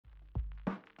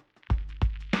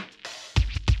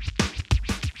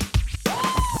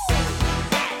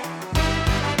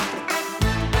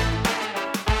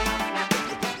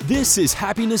This is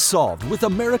Happiness Solved with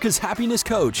America's happiness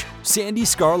coach, Sandy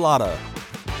Scarlatta.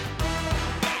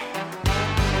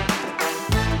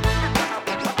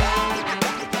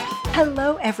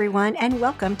 Hello, everyone, and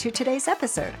welcome to today's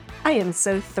episode. I am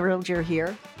so thrilled you're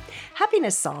here.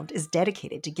 Happiness Solved is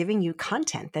dedicated to giving you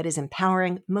content that is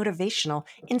empowering, motivational,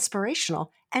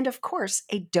 inspirational, and of course,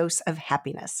 a dose of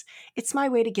happiness. It's my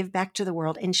way to give back to the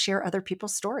world and share other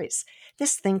people's stories.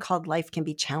 This thing called life can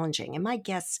be challenging, and my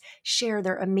guests share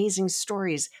their amazing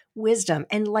stories, wisdom,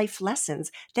 and life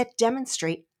lessons that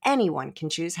demonstrate anyone can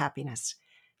choose happiness.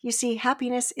 You see,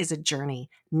 happiness is a journey,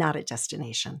 not a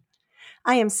destination.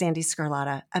 I am Sandy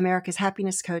Scarlatta, America's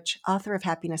happiness coach, author of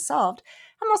Happiness Solved.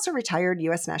 I'm also a retired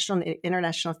U.S. national and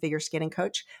international figure skating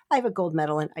coach. I have a gold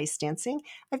medal in ice dancing.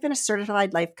 I've been a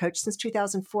certified life coach since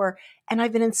 2004, and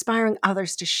I've been inspiring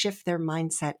others to shift their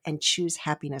mindset and choose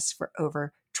happiness for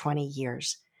over 20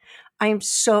 years. I am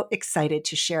so excited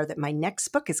to share that my next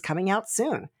book is coming out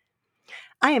soon.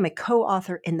 I am a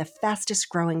co-author in the fastest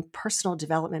growing personal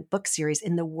development book series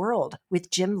in the world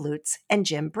with Jim Lutz and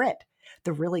Jim Britt.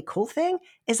 The really cool thing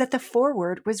is that the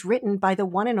foreword was written by the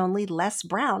one and only Les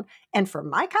Brown, and for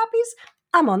my copies,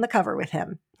 I'm on the cover with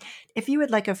him. If you would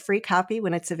like a free copy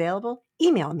when it's available,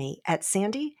 email me at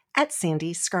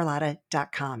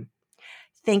sandy@sandyscarlatta.com.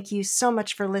 Thank you so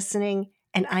much for listening,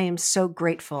 and I am so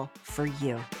grateful for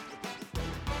you.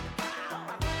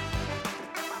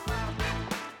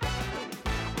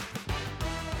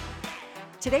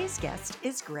 Today's guest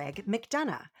is Greg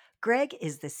McDonough. Greg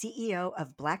is the CEO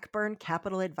of Blackburn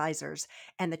Capital Advisors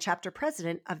and the chapter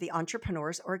president of the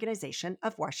Entrepreneurs Organization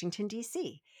of Washington,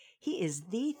 D.C. He is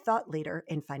the thought leader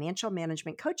in financial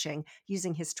management coaching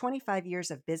using his 25 years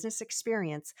of business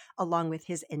experience along with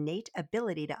his innate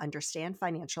ability to understand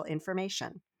financial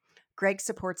information. Greg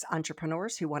supports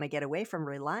entrepreneurs who want to get away from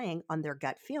relying on their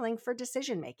gut feeling for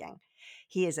decision-making.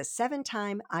 He is a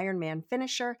 7-time Ironman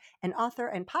finisher, an author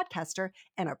and podcaster,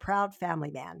 and a proud family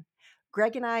man.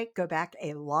 Greg and I go back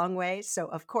a long way, so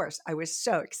of course, I was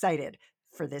so excited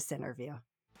for this interview.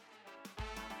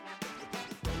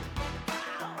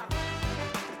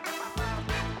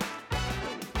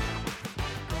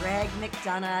 Greg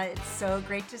McDonough, it's so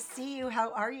great to see you.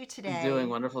 How are you today? I'm doing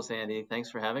wonderful, Sandy.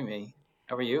 Thanks for having me.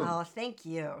 How are you? Oh, thank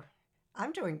you.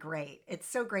 I'm doing great. It's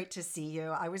so great to see you.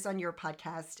 I was on your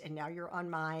podcast and now you're on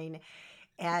mine.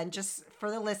 And just for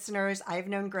the listeners, I've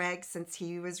known Greg since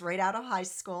he was right out of high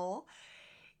school.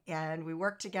 And we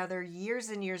worked together years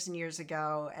and years and years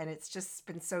ago. And it's just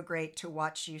been so great to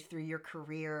watch you through your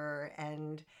career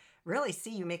and really see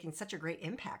you making such a great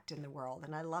impact in the world.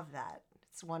 And I love that.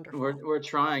 It's wonderful. We're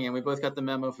trying, and we both got the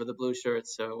memo for the blue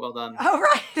shirts, so well done. Oh,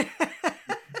 right.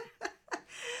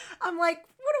 I'm like,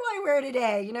 what do I wear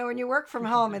today? You know, when you work from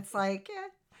home, it's like,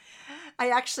 I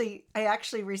actually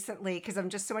recently, because I'm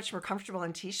just so much more comfortable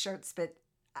in t-shirts, but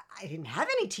I didn't have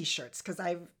any t-shirts because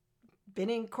I've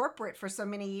been in corporate for so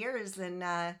many years. And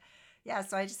so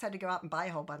I just had to go out and buy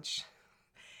a whole bunch.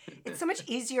 It's so much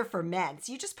easier for men.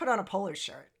 So you just put on a polo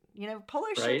shirt. You know, polo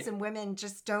shirts and women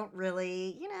just don't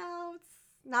really, it's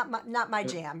not my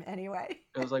jam anyway.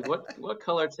 I was like, what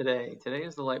color today? Today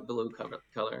is the light blue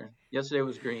color. Yesterday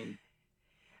was green.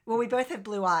 Well, we both have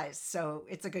blue eyes, so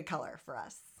it's a good color for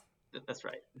us. That's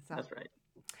right. That's right.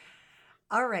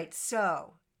 All right.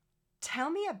 So tell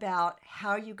me about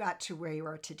how you got to where you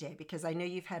are today, because I know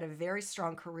you've had a very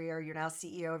strong career. You're now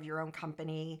CEO of your own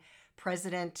company,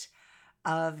 president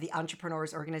of the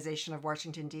Entrepreneurs Organization of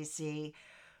Washington, D.C.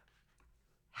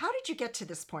 How did you get to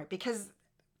this point? Because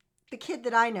the kid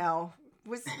that I know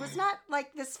was not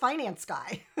like this finance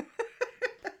guy.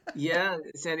 Yeah,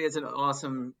 Sandy, it's an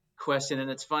awesome question.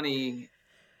 And it's funny,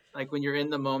 like when you're in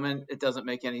the moment, it doesn't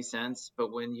make any sense.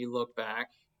 But when you look back,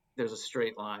 there's a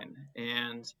straight line.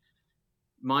 And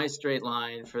my straight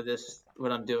line for this,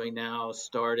 what I'm doing now,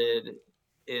 started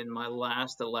in my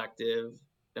last elective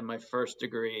and my first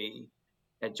degree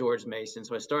at George Mason.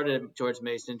 So I started at George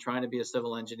Mason trying to be a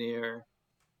civil engineer.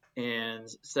 And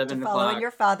 7 to o'clock. Follow in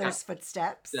your father's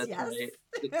footsteps. That's yes. Right.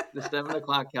 The 7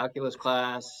 o'clock calculus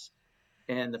class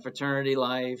and the fraternity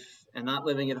life and not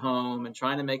living at home and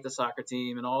trying to make the soccer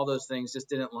team and all those things just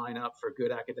didn't line up for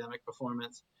good academic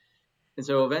performance. And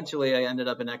so eventually I ended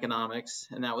up in economics,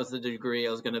 and that was the degree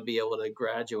I was going to be able to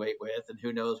graduate with. And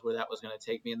who knows where that was going to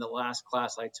take me. And the last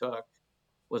class I took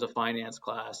was a finance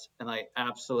class, and I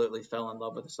absolutely fell in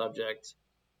love with the subject.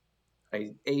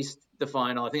 I aced the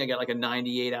final. I think I got like a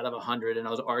 98 out of 100, and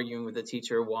I was arguing with the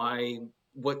teacher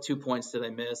what 2 points did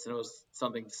I miss, and it was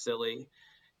something silly.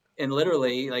 And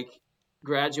literally, like,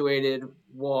 graduated,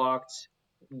 walked,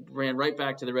 ran right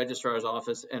back to the registrar's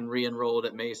office, and re-enrolled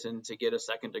at Mason to get a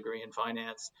second degree in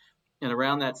finance. And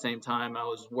around that same time, I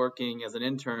was working as an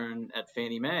intern at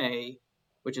Fannie Mae,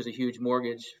 which is a huge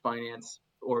mortgage finance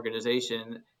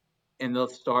organization. And the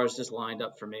stars just lined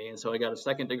up for me. And so I got a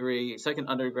second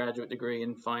undergraduate degree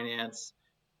in finance,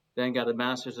 then got a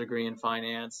master's degree in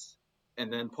finance.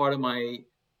 And then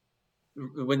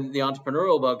when the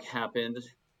entrepreneurial bug happened,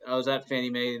 I was at Fannie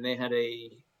Mae and they had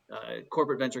a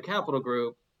corporate venture capital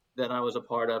group that I was a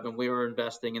part of. And we were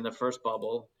investing in the first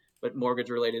bubble, but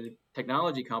mortgage related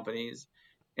technology companies.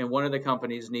 And one of the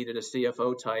companies needed a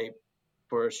CFO type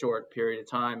for a short period of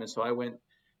time. And so I went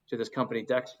to this company,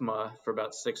 Dexma, for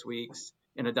about 6 weeks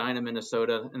in Edina,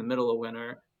 Minnesota in the middle of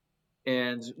winter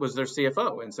and was their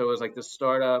CFO. And so it was like this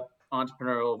startup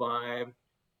entrepreneurial vibe.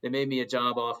 They made me a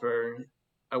job offer.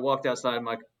 I walked outside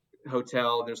my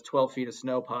hotel. There's 12 feet of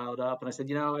snow piled up. And I said,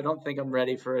 I don't think I'm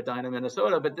ready for Edina,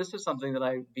 Minnesota, but this is something that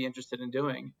I'd be interested in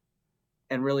doing.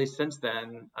 And really since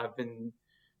then, I've been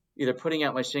either putting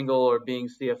out my shingle or being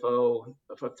CFO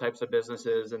of types of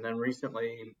businesses. And then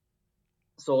recently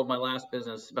sold my last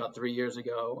business about 3 years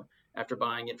ago after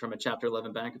buying it from a Chapter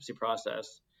 11 bankruptcy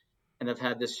process. And I've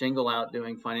had this shingle out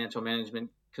doing financial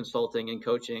management consulting and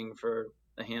coaching for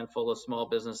a handful of small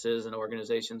businesses and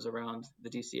organizations around the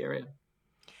DC area.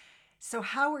 So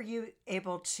how were you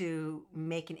able to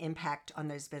make an impact on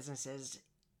those businesses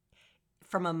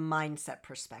from a mindset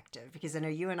perspective? Because I know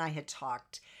you and I had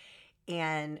talked,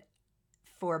 and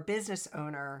for a business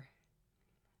owner,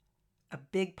 a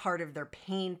big part of their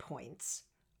pain points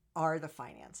are the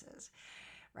finances,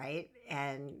 right?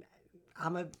 And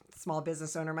I'm a small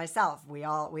business owner myself. We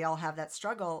all have that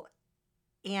struggle,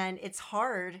 and it's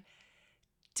hard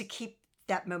to keep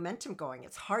that momentum going.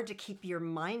 It's hard to keep your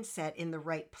mindset in the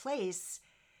right place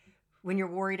when you're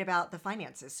worried about the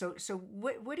finances. So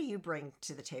what do you bring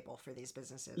to the table for these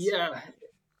businesses? Yeah.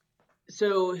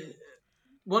 So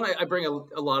one, I bring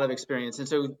a lot of experience. And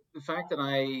so the fact that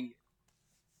I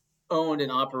owned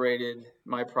and operated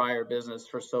my prior business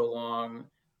for so long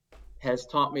has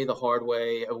taught me the hard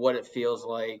way of what it feels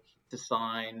like to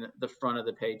sign the front of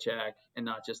the paycheck and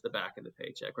not just the back of the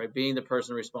paycheck, right? Being the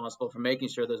person responsible for making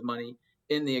sure there's money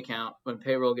in the account when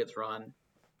payroll gets run.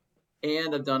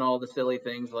 And I've done all the silly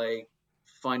things like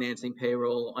financing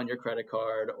payroll on your credit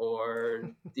card or,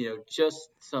 just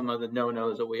some of the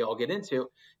no-nos that we all get into.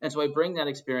 And so I bring that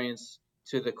experience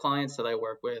to the clients that I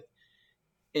work with.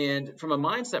 And from a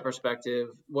mindset perspective,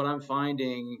 what I'm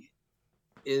finding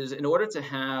is in order to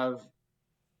have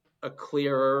a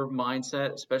clearer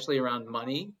mindset, especially around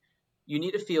money, you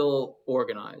need to feel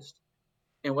organized.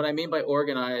 And what I mean by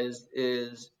organized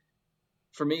is,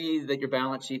 for me, that your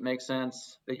balance sheet makes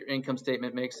sense, that your income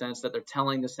statement makes sense, that they're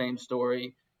telling the same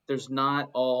story. There's not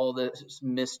all this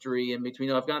mystery in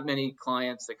between. I've got many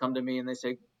clients that come to me and they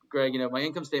say, Greg, my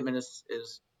income statement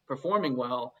is performing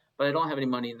well, but I don't have any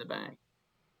money in the bank.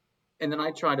 And then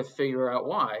I try to figure out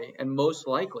why. And most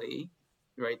likely,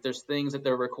 right, there's things that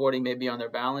they're recording maybe on their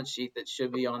balance sheet that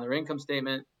should be on their income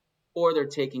statement, or they're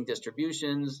taking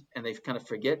distributions and they kind of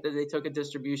forget that they took a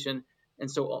distribution.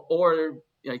 And so, or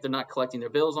they're not collecting their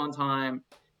bills on time.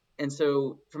 And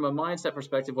so from a mindset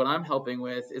perspective, what I'm helping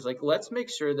with is let's make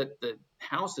sure that the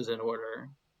house is in order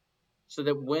so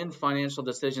that when financial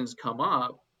decisions come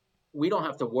up, we don't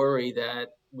have to worry that,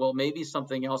 well, maybe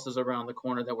something else is around the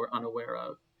corner that we're unaware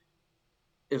of,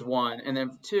 is one. And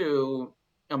then two,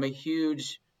 I'm a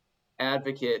huge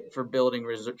advocate for building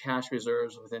cash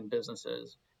reserves within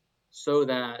businesses so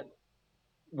that,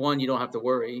 one, you don't have to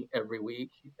worry every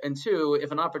week. And two,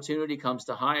 if an opportunity comes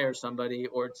to hire somebody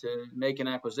or to make an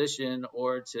acquisition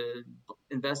or to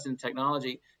invest in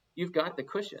technology, you've got the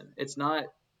cushion. It's not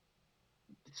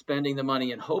spending the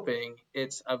money and hoping.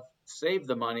 It's I've saved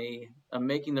the money. I'm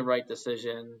making the right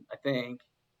decision, I think.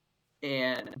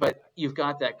 But you've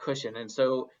got that cushion. And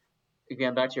so,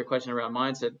 again, back to your question around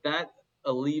mindset, that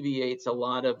alleviates a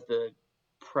lot of the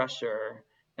pressure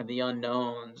and the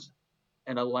unknowns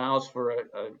and allows for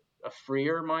a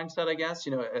freer mindset, I guess,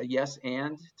 a yes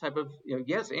and type of,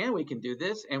 yes, and we can do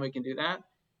this and we can do that.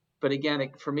 But again,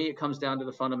 for me, it comes down to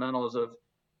the fundamentals of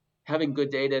having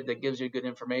good data that gives you good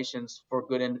information for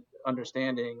good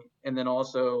understanding, and then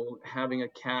also having a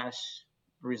cash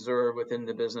reserve within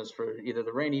the business for either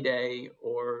the rainy day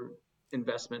or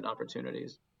investment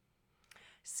opportunities.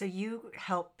 So you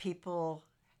help people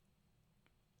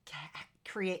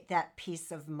create that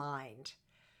peace of mind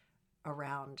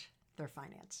around their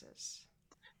finances.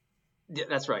 Yeah,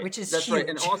 that's right. That's huge. Right.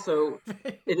 And also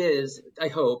it is, I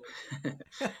hope,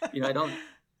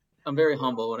 I'm very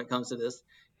humble when it comes to this.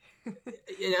 And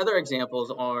other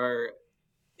examples are,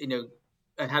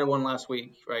 I had one last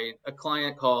week, right? A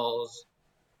client calls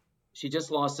she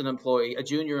just lost an employee, a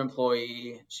junior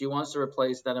employee. She wants to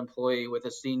replace that employee with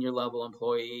a senior level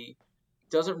employee.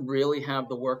 Doesn't really have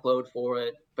the workload for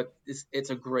it, but it's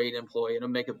a great employee. It'll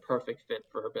make a perfect fit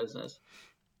for her business.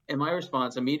 And my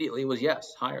response immediately was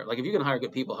yes, hire. Like if you can hire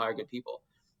good people, hire good people.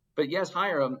 But yes,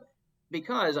 hire them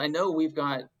because I know we've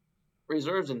got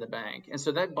reserves in the bank. And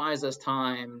so that buys us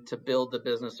time to build the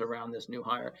business around this new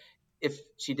hire. If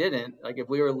she didn't, like if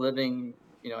we were living,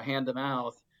 hand to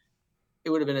mouth, it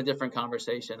would have been a different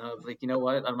conversation of like, you know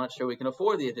what, I'm not sure we can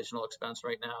afford the additional expense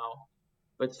right now.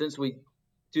 But since we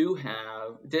did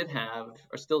have,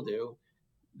 or still do,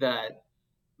 that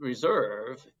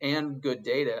reserve and good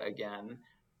data again,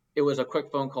 it was a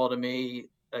quick phone call to me.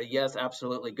 Yes,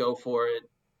 absolutely, go for it.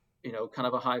 Kind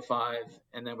of a high five,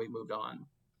 and then we moved on.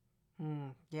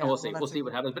 Yeah, and we'll see. We'll see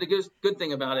what happens. But a good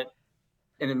thing about it,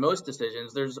 and in most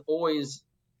decisions, there's always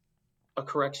a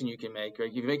correction you can make. Right?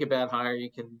 If you make a bad hire,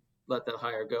 you can let that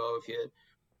hire go. If you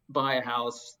buy a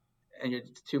house and you're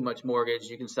too much mortgage,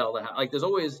 you can sell the house. Like there's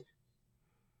always,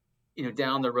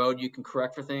 down the road you can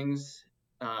correct for things.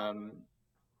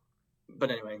 But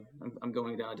anyway, I'm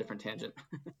going down a different tangent.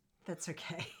 That's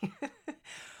okay.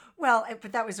 Well,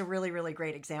 but that was a really, really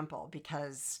great example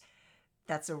because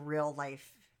that's a real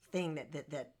life thing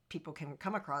that people can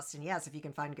come across. And yes, if you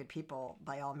can find good people,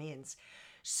 by all means.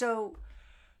 So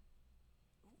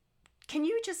can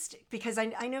you just, because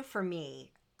I know for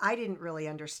me, I didn't really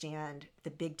understand the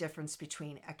big difference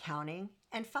between accounting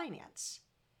and finance.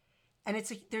 And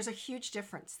there's a huge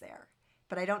difference there.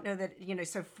 But I don't know that,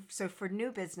 so for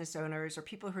new business owners or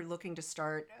people who are looking to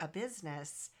start a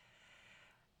business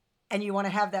and you want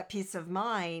to have that peace of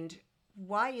mind,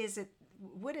 what is it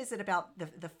about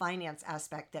the finance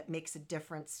aspect that makes a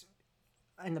difference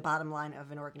in the bottom line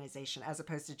of an organization as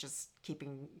opposed to just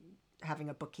having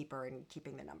a bookkeeper and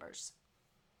keeping the numbers?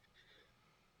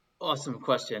 Awesome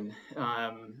question.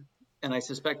 And I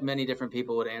suspect many different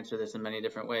people would answer this in many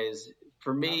different ways.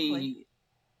 For me, Probably.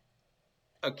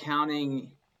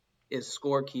 Accounting is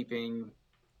scorekeeping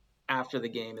after the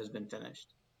game has been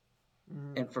finished.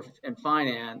 And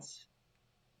finance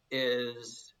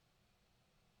is,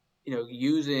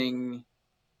 using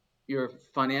your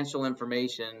financial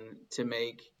information to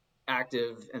make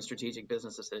active and strategic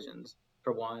business decisions,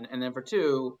 for one. And then for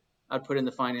two, I'd put in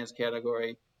the finance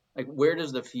category, like where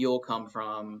does the fuel come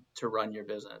from to run your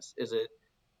business?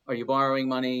 Are you borrowing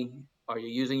money? Are you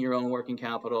using your own working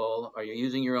capital? Are you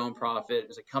using your own profit?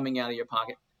 Is it coming out of your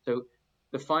pocket? So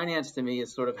the finance to me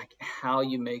is sort of like how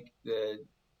you make the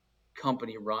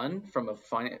company run from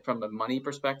a money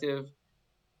perspective.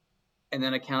 And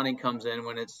then accounting comes in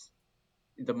when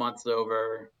the month's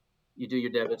over, you do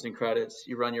your debits and credits,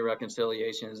 you run your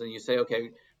reconciliations, and you say,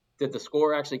 okay, did the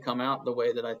score actually come out the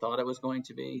way that I thought it was going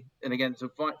to be? And again, so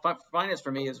finance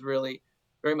for me is really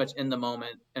very much in the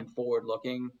moment and forward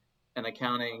looking, and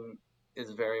accounting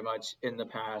is very much in the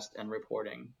past and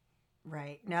reporting.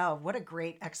 Right. No, what a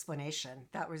great explanation.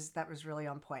 That was really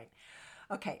on point.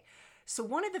 Okay. So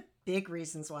one of the big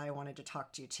reasons why I wanted to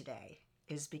talk to you today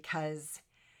is because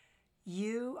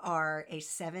you are a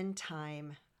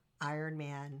 7-time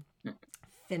Ironman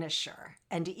finisher.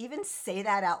 And to even say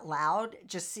that out loud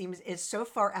just is so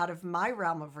far out of my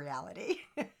realm of reality.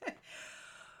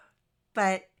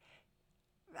 But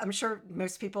I'm sure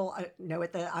most people know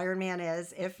what the Ironman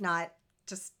is. If not,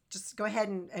 just go ahead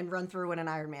and run through what an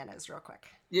Ironman is real quick.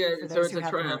 Yeah, so it's a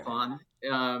triathlon.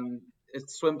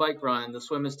 It's swim, bike, run. The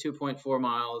swim is 2.4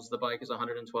 miles. The bike is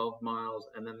 112 miles.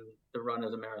 And then the run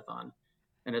is a marathon.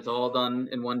 And it's all done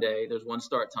in one day. There's one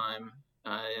start time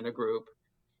in a group.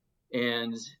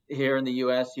 And here in the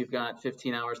U.S., you've got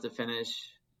 15 hours to finish.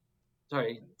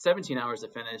 17 hours to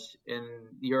finish. In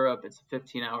Europe, it's a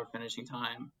 15-hour finishing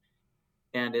time.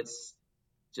 And it's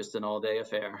just an all-day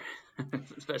affair,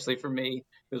 especially for me.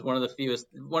 It was one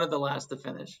of the last to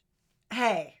finish.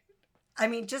 Hey, I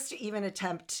mean, just to even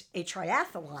attempt a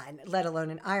triathlon, let alone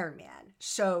an Ironman.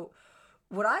 So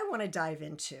what I want to dive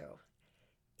into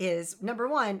is, number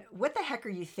one, what the heck are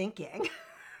you thinking?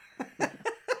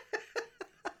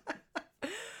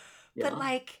 Yeah. But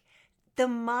like the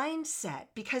mindset,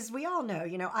 because we all know,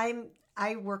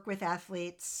 I work with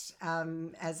athletes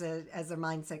as a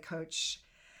mindset coach.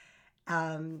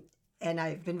 And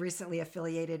I've been recently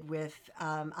affiliated with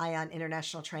ION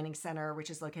International Training Center,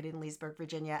 which is located in Leesburg,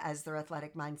 Virginia, as their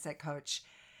athletic mindset coach.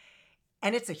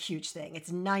 And it's a huge thing.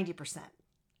 It's 90%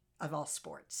 of all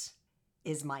sports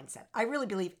is mindset. I really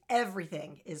believe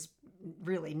everything is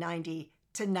really 90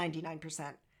 to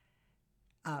 99%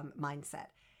 mindset.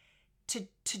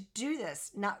 To do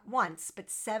this, not once, but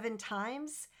 7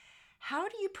 times, how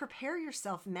do you prepare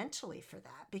yourself mentally for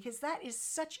that? Because that is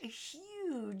such a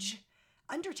huge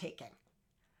undertaking.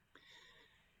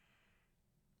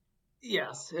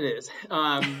 Yes, it is.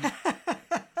 And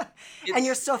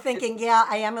you're still thinking, yeah,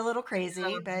 I am a little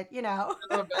crazy, but I'm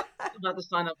about to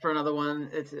sign up for another one.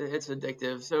 It's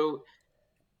addictive. So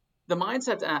the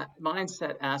mindset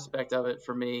aspect of it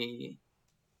for me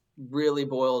really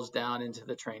boils down into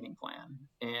the training plan.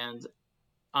 And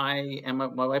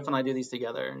my wife and I do these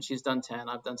together, and she's done 10,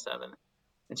 I've done 7,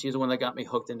 and she's the one that got me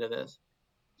hooked into this.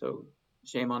 So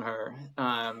shame on her.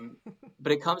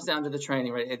 But it comes down to the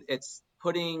training, right? It's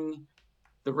putting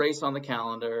the race on the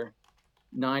calendar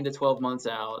 9 to 12 months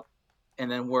out,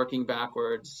 and then working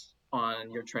backwards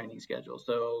on your training schedule.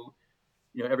 So,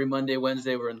 every Monday,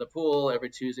 Wednesday, we're in the pool. Every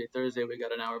Tuesday, Thursday, we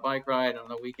got an hour bike ride. On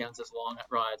the weekends, it's long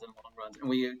rides and long runs. And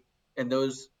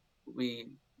we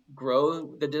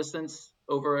grow the distance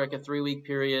over like a 3-week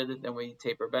period. Then we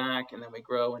taper back, and then we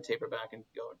grow and taper back and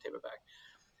go and taper back.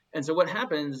 And so what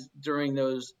happens during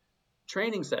those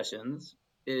training sessions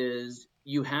is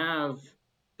you have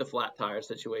the flat tire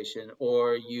situation,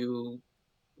 or you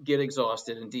get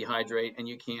exhausted and dehydrate and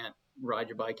you can't ride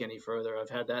your bike any further. I've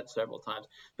had that several times.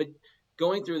 But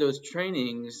going through those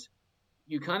trainings,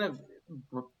 you kind of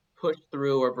push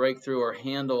through or break through or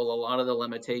handle a lot of the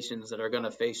limitations that are going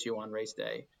to face you on race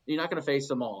day. You're not going to face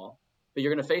them all, but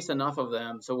you're going to face enough of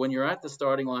them. So when you're at the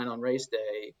starting line on race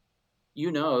day,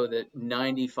 you know that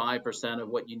 95% of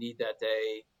what you need that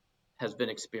day has been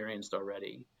experienced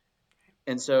already.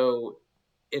 And so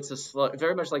it's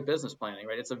very much like business planning,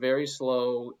 right? It's a very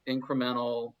slow,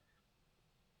 incremental,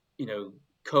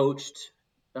 coached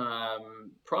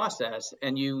process,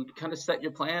 and you kind of set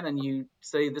your plan and you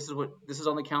say, this is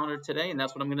on the calendar today, and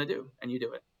that's what I'm going to do, and you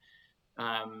do it.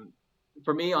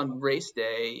 For me, on race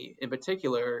day in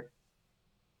particular,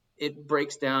 it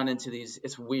breaks down into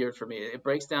it's weird for me. It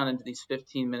breaks down into these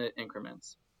 15-minute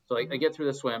increments. So I get through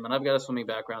the swim, and I've got a swimming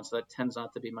background, so that tends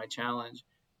not to be my challenge.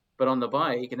 But on the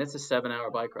bike, and it's a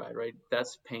 7-hour bike ride, right?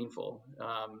 That's painful.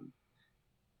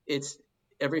 It's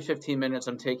every 15 minutes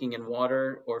I'm taking in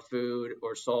water or food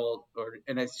or salt,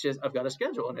 and it's just, I've got a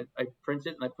schedule, and I print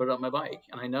it and I put it on my bike,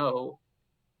 and I know.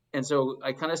 And so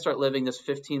I kind of start living this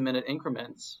 15-minute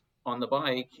increments on the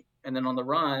bike, and then on the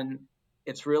run,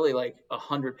 it's really like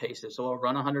 100 paces. So I'll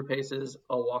run 100 paces,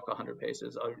 I'll walk 100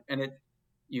 paces,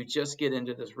 you just get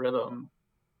into this rhythm,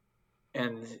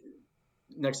 and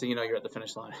next thing you know, you're at the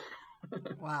finish line.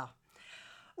 Wow.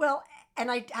 Well,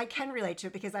 and I can relate to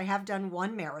it because I have done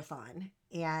one marathon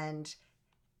and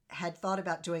had thought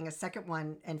about doing a second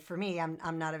one. And for me,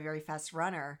 I'm not a very fast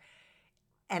runner.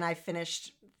 And I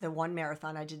finished the one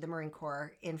marathon. I did the Marine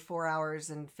Corps in 4 hours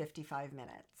and 55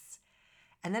 minutes.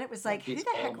 And then it was like, who the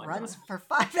heck runs for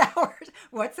 5 hours?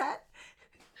 What's that?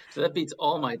 So that beats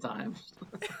all my time.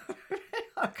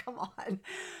 Oh, come on.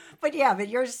 But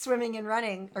you're swimming and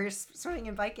running, or you're swimming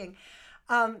and biking.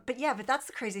 But that's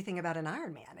the crazy thing about an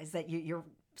Ironman is that you're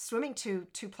swimming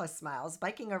 2+ miles,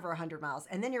 biking over 100 miles,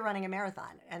 and then you're running a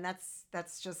marathon. And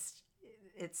that's just,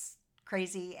 it's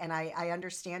crazy. And I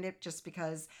understand it just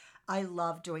because I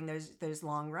love doing those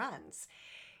long runs.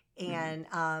 And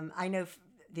I know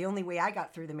the only way I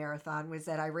got through the marathon was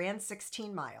that I ran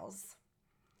 16 miles.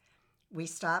 We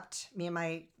stopped, me and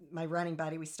my running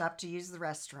buddy, we stopped to use the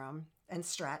restroom and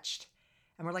stretched.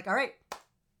 And we're like, all right,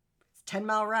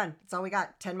 10-mile run. It's all we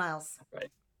got, 10 miles. Right.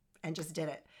 And just did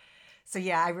it. So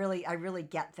I really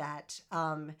get that.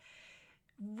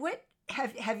 What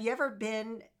have you ever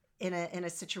been in a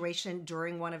situation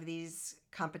during one of these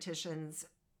competitions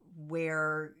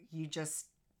where you just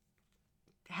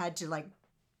had to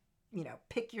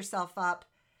pick yourself up?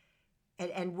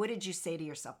 And what did you say to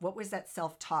yourself? What was that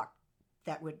self-talk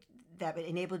that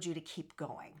enabled you to keep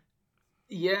going?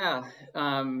 Yeah.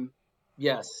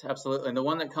 Yes, absolutely. And the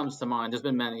one that comes to mind, there's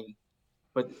been many,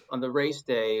 but on the race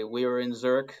day, we were in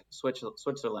Zurich,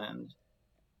 Switzerland,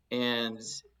 and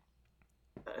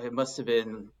it must have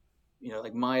been,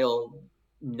 like mile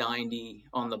 90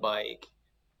 on the bike,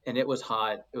 and it was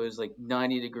hot. It was like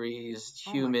 90 degrees,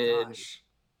 humid. Oh my gosh.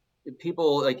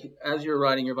 People, like, as you're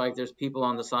riding your bike, there's people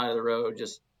on the side of the road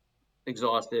just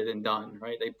exhausted and done,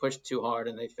 right? They pushed too hard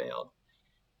and they failed.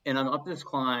 And I'm up this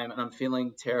climb and I'm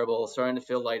feeling terrible, starting to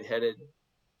feel lightheaded,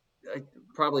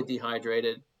 probably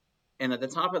dehydrated. And at the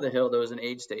top of the hill, there was an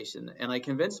aid station. And I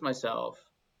convinced myself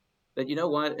that, you know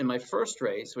what, in my first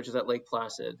race, which is at Lake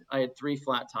Placid, I had 3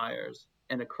 flat tires.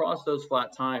 And across those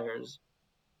flat tires,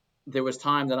 there was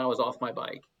time that I was off my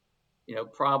bike,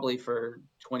 probably for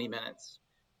 20 minutes.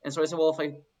 And so I said, well, if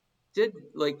I did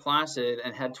Lake Placid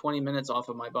and had 20 minutes off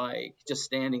of my bike, just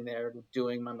standing there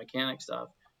doing my mechanic stuff,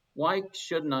 why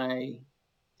shouldn't I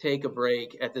take a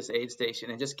break at this aid station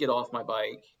and just get off my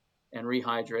bike and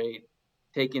rehydrate,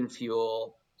 take in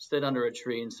fuel, sit under a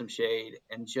tree in some shade,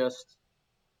 and just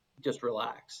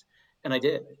relax. And I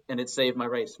did, and it saved my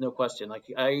race, no question. Like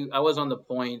I was on the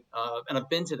point of, and I've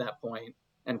been to that point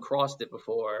and crossed it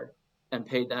before and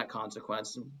paid that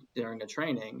consequence during a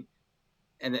training.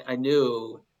 And I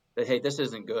knew that, hey, this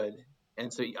isn't good.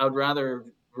 And so I would rather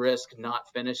risk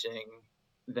not finishing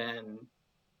than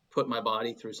put my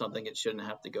body through something it shouldn't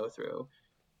have to go through.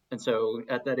 And so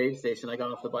at that aid station, I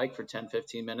got off the bike for 10,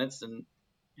 15 minutes and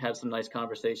had some nice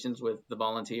conversations with the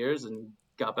volunteers and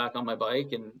got back on my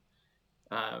bike. And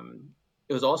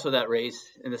it was also that race,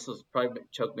 and this was probably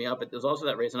choked me up, but it was also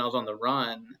that race, and I was on the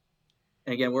run.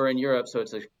 And again, we're in Europe, so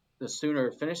it's the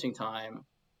sooner finishing time.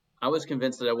 I was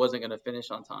convinced that I wasn't going to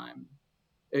finish on time,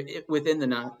 within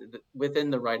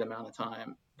the right amount of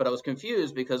time. But I was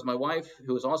confused because my wife,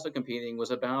 who was also competing,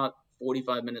 was about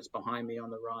 45 minutes behind me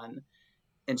on the run,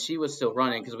 and she was still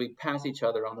running because we passed each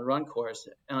other on the run course.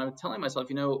 And I was telling myself,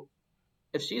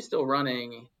 if she's still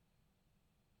running,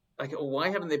 like, why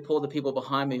haven't they pulled the people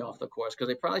behind me off the course? Because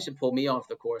they probably should pull me off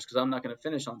the course because I'm not going to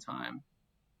finish on time.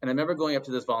 And I remember going up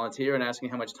to this volunteer and asking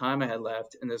how much time I had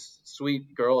left. And this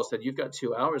sweet girl said, "You've got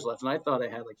 2 hours left." And I thought I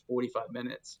had like 45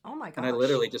 minutes. Oh my gosh. And I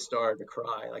literally just started to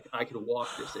cry. Like, I could walk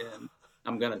this in.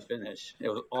 I'm going to finish. It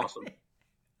was awesome.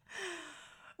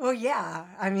 Well, yeah.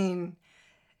 I mean,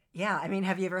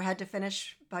 have you ever had to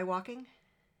finish by walking?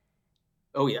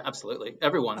 Oh, yeah, absolutely.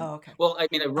 Everyone. Oh, okay. Well, I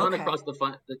mean, I run across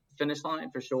the finish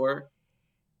line for sure.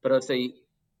 But I would say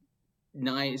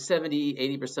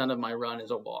 70, 80% of my run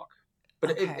is a walk.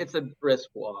 But it's a brisk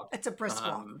walk. It's a brisk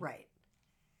walk, right.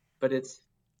 But it's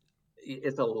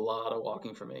a lot of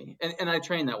walking for me. And I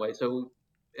train that way. So,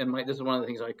 this is one of the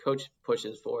things my coach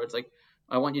pushes for. It's like,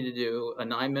 I want you to do a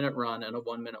 9-minute run and a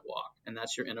 1-minute walk. And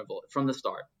that's your interval from the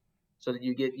start, so that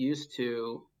you get used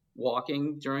to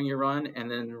walking during your run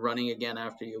and then running again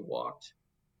after you've walked.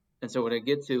 And so when I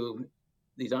get to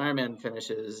these Ironman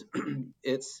finishes,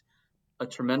 it's a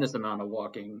tremendous amount of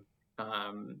walking.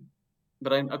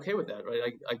 But I'm okay with that,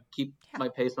 right? I keep my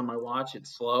pace on my watch.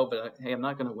 It's slow, but hey, I'm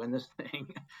not going to win this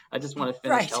thing. I just want to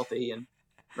finish healthy and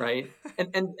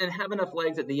have enough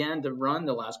legs at the end to run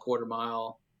the last quarter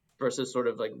mile versus sort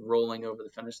of like rolling over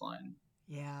the finish line.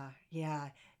 Yeah.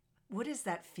 What is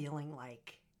that feeling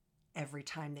like every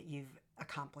time that you've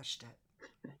accomplished it?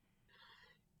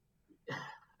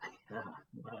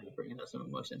 Wow, you're bringing up some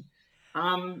emotion.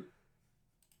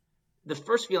 The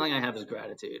first feeling I have is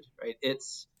gratitude, right?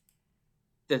 It's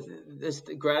this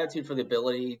gratitude for the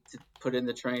ability to put in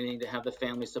the training, to have the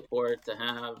family support, to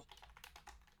have,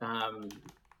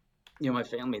 my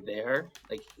family there.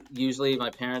 Like, usually my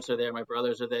parents are there, my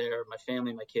brothers are there, my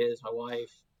family, my kids, my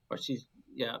wife, or she's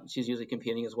usually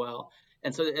competing as well.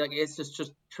 And so it's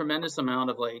just tremendous amount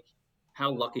of like,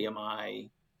 how lucky am I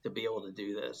to be able to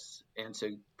do this and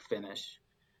to finish.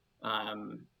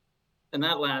 And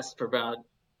that lasts for about,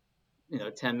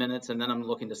 10 minutes, and then I'm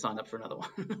looking to sign up for another one.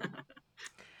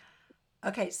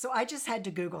 Okay, so I just had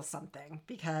to Google something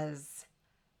because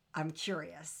I'm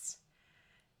curious.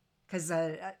 Because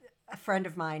a friend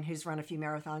of mine who's run a few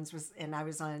marathons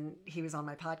he was on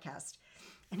my podcast,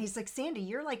 and he's like, "Sandy,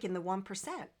 you're like in the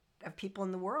 1% of people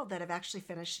in the world that have actually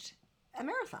finished a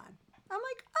marathon." I'm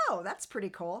like, "Oh, that's pretty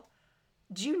cool."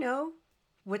 Do you know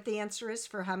what the answer is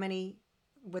for how many?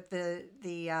 What the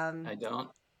I don't.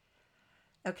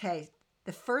 Okay.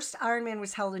 The first Ironman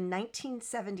was held in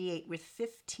 1978 with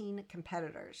 15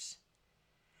 competitors.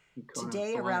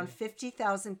 Today, around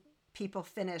 50,000 people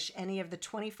finish any of the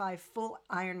 25 full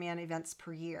Ironman events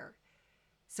per year.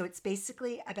 So it's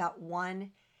basically about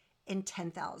 1 in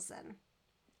 10,000.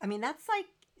 I mean,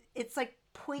 it's like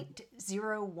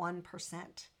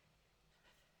 0.01%.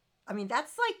 I mean,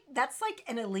 that's like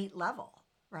an elite level,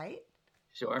 right?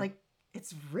 Sure. Like,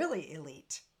 it's really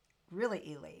elite.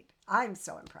 Really elite. I'm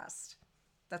so impressed.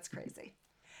 That's crazy.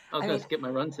 I was going to skip my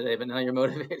run today, but now you're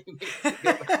motivating me.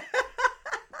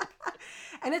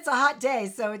 And it's a hot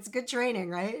day, so it's good training,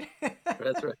 right?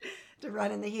 That's right. To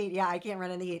run in the heat. Yeah, I can't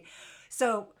run in the heat.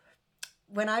 So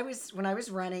when I was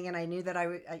running, and I knew that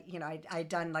I'd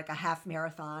done like a half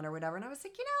marathon or whatever, and I was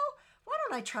like, why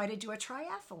don't I try to do a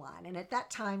triathlon? And at that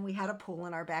time, we had a pool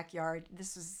in our backyard.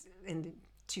 This was in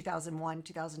 2001,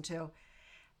 2002.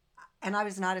 And I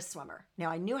was not a swimmer.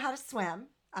 Now, I knew how to swim.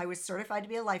 I was certified to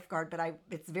be a lifeguard, but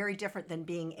it's very different than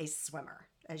being a swimmer,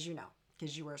 as you know,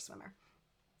 because you were a swimmer.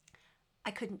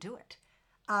 I couldn't do it.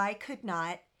 I could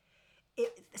not.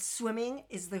 Swimming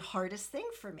is the hardest thing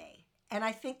for me. And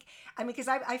because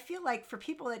I feel like for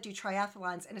people that do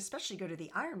triathlons and especially go to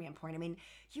the Ironman point, I mean,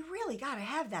 you really got to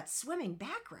have that swimming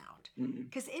background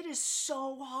because it is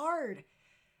so hard.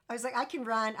 I was like, I can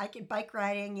run, I can bike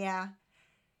riding, yeah.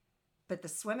 But the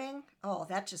swimming, oh,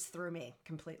 that just threw me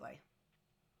completely.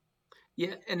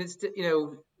 Yeah, and it's,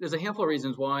 there's a handful of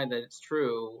reasons why that it's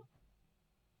true,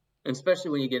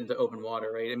 especially when you get into open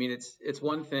water, right? I mean, it's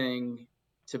one thing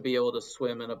to be able to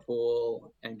swim in a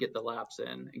pool and get the laps in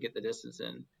and get the distance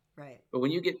in. Right. But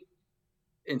when you get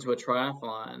into a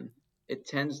triathlon, it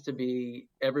tends to be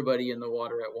everybody in the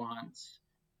water at once,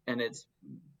 and it's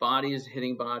bodies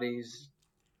hitting bodies,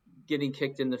 getting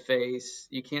kicked in the face.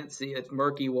 You can't see, it's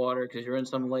murky water because you're in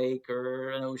some lake or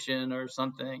an ocean or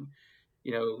something.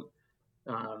 You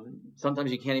know,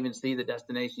 sometimes you can't even see the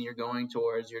destination you're going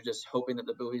towards. You're just hoping that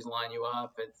the buoys line you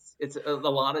up. It's a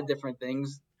lot of different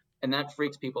things, and that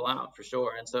freaks people out for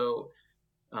sure. And so,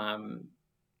 um,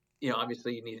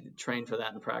 obviously you need to train for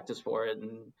that and practice for it.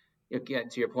 And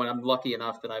get to your point, I'm lucky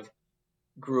enough that I've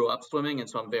grew up swimming, and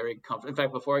so I'm very comfortable. In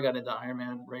fact, before I got into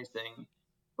Ironman racing,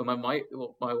 when my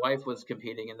wife was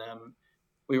competing in them,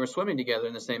 we were swimming together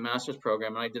in the same master's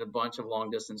program, and I did a bunch of long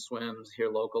distance swims here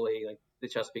locally, like the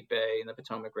Chesapeake Bay and the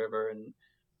Potomac River, and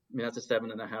I mean that's a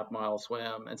 7.5 mile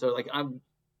swim, and so like I'm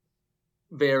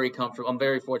very comfortable. I'm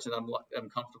very fortunate. I'm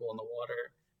comfortable in the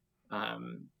water,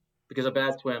 because a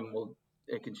bad swim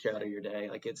it can shatter your day.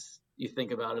 Like you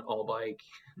think about it all bike,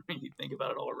 you think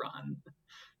about it all run,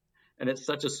 and it's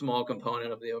such a small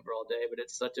component of the overall day, but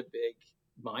it's such a big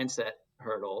mindset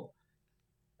hurdle.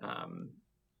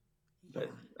 But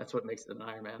that's what makes it an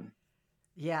Ironman.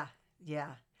 Yeah.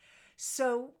 Yeah.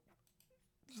 So,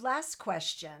 last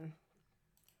question.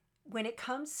 When it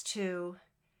comes to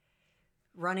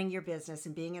running your business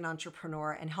and being an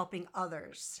entrepreneur and helping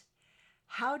others,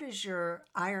 how does your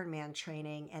Ironman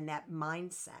training and that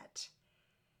mindset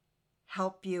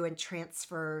help you and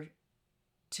transfer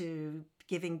to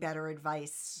giving better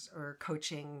advice or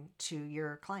coaching to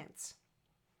your clients?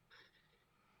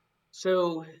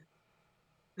 So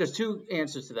there's two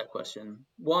answers to that question.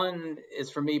 One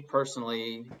is for me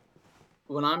personally,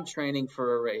 when I'm training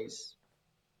for a race,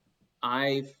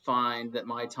 I find that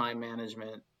my time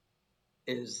management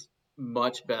is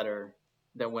much better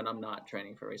than when I'm not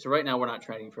training for a race. So right now we're not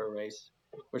training for a race.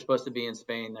 We're supposed to be in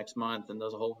Spain next month, and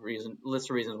there's a whole list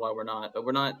of reasons why we're not, but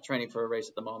we're not training for a race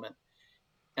at the moment.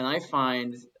 And I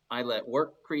find I let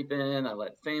work creep in, I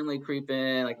let family creep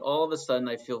in. Like all of a sudden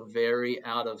I feel very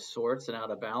out of sorts and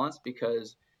out of balance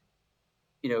because,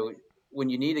 when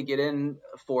you need to get in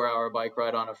a 4-hour bike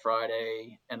ride on a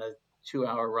Friday and a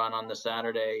 2-hour run on the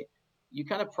Saturday, you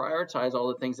kind of prioritize all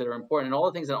the things that are important, and all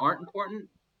the things that aren't important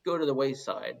go to the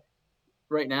wayside.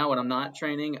 Right now, when I'm not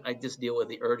training, I just deal with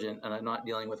the urgent and I'm not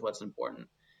dealing with what's important.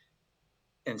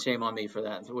 And shame on me for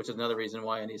that, which is another reason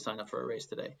why I need to sign up for a race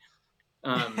today.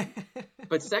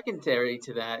 But secondary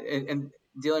to that, and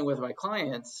dealing with my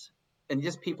clients and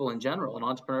just people in general and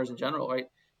entrepreneurs in general, right?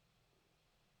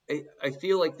 I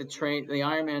feel like the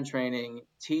Ironman training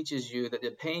teaches you that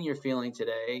the pain you're feeling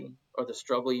today, or the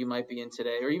struggle you might be in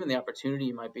today, or even the opportunity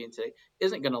you might be in today,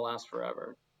 isn't going to last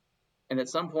forever. And at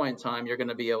some point in time, you're going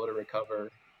to be able to recover.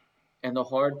 And the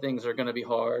hard things are going to be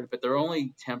hard, but they're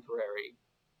only temporary,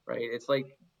 right? It's like,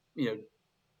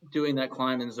 doing that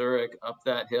climb in Zurich up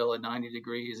that hill at 90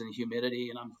 degrees and humidity,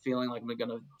 and I'm feeling like I'm going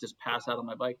to just pass out on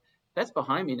my bike. That's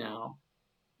behind me now.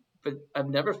 But I've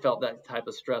never felt that type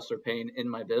of stress or pain in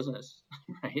my business,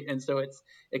 right? And so it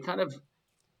kind of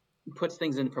puts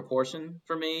things in proportion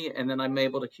for me, and then I'm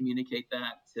able to communicate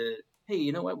that to, hey,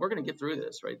 you know what? We're going to get through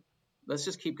this, right? Let's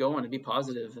just keep going and be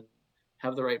positive and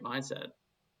have the right mindset.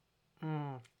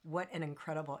 What an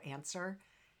incredible answer.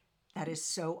 That is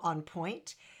so on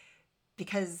point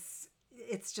because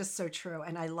it's just so true.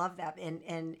 And I love that.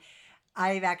 And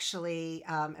I've actually,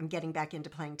 I'm getting back into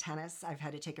playing tennis. I've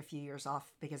had to take a few years off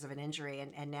because of an injury.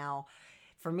 And now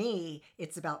for me,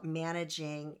 it's about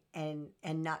managing and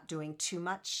not doing too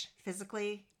much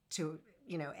physically to,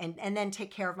 and then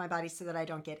take care of my body so that I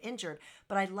don't get injured.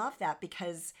 But I love that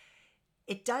because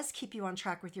it does keep you on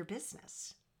track with your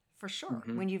business. For sure.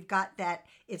 Mm-hmm. When you've got that,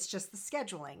 it's just the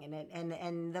scheduling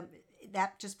and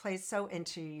that just plays so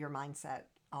into your mindset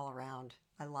all around.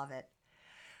 I love it.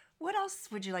 What else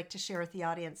would you like to share with the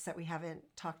audience that we haven't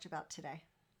talked about today?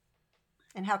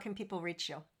 And how can people reach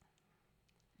you?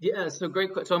 Yeah, so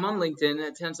great. So I'm on LinkedIn.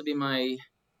 It tends to be my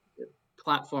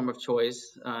platform of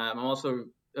choice. I'm also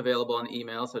available on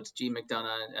email. So it's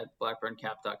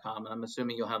gmcdonough@blackburncap.com. And I'm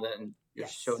assuming you'll have that in your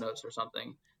show notes or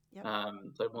something. Yep.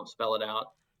 So I won't spell it out.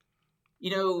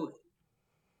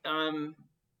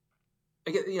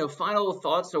 I get, final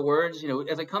thoughts or words,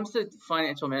 as it comes to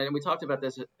financial management, we talked about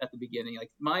this at the beginning,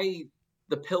 like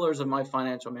the pillars of my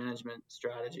financial management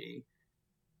strategy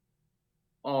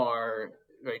are,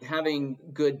 right, having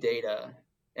good data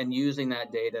and using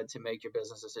that data to make your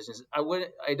business decisions.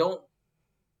 I don't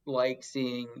like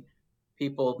seeing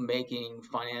people making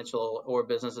financial or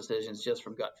business decisions just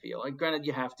from gut feel. Like, granted,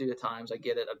 you have to at times. I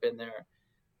get it. I've been there.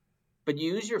 But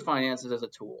use your finances as a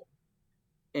tool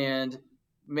and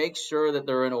make sure that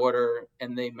they're in order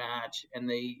and they match and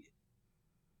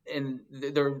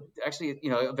they're actually,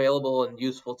 available and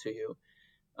useful to you.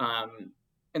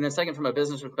 And then second, from a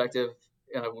business perspective,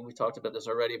 we talked about this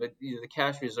already, but the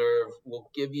cash reserve will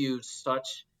give you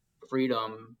such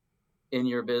freedom in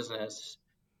your business,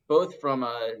 both from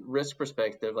a risk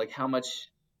perspective, like how much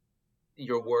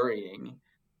you're worrying,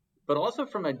 but also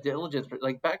from a diligence,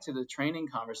 like back to the training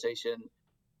conversation,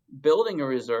 building a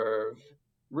reserve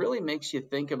really makes you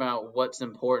think about what's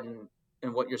important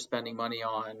and what you're spending money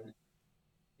on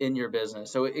in your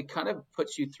business. So it kind of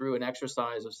puts you through an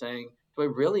exercise of saying, do I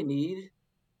really need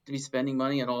to be spending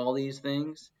money on all these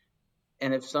things?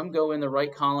 And if some go in the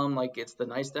right column, like it's the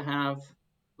nice to have,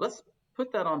 let's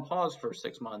put that on pause for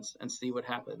 6 months and see what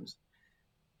happens.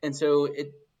 And so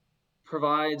it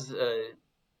provides a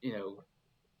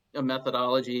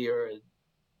methodology, or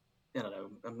I don't know,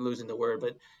 I'm losing the word,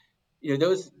 but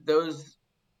those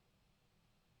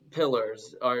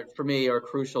pillars for me are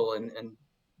crucial in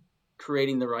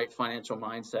creating the right financial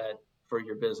mindset for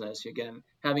your business. Again,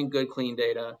 having good, clean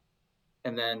data,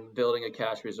 and then building a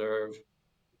cash reserve,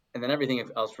 and then everything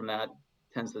else from that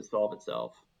tends to solve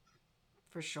itself.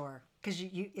 For sure. Because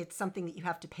it's something that you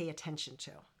have to pay attention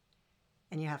to.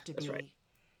 And you have to That's right.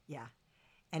 Yeah.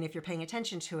 And if you're paying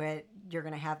attention to it, you're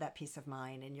going to have that peace of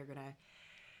mind, and you're going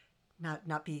to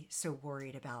not be so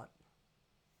worried about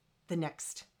the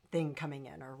next thing coming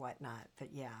in or whatnot.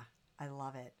 But yeah, I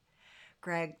love it.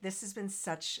 Greg, this has been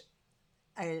such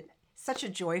a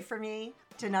joy for me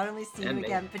to not only see you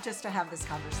again, but just to have this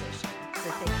conversation.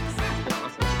 So thank you so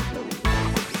much.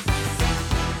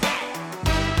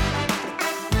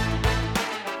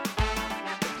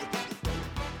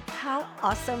 How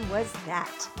awesome was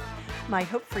that? My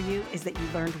hope for you is that you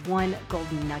learned one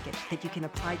golden nugget that you can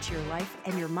apply to your life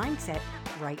and your mindset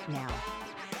right now.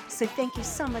 So thank you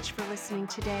so much for listening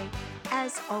today.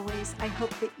 As always, I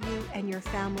hope that you and your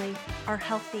family are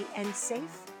healthy and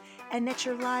safe, and that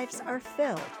your lives are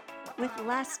filled with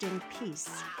lasting peace,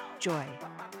 joy,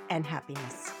 and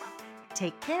happiness.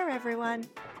 Take care, everyone.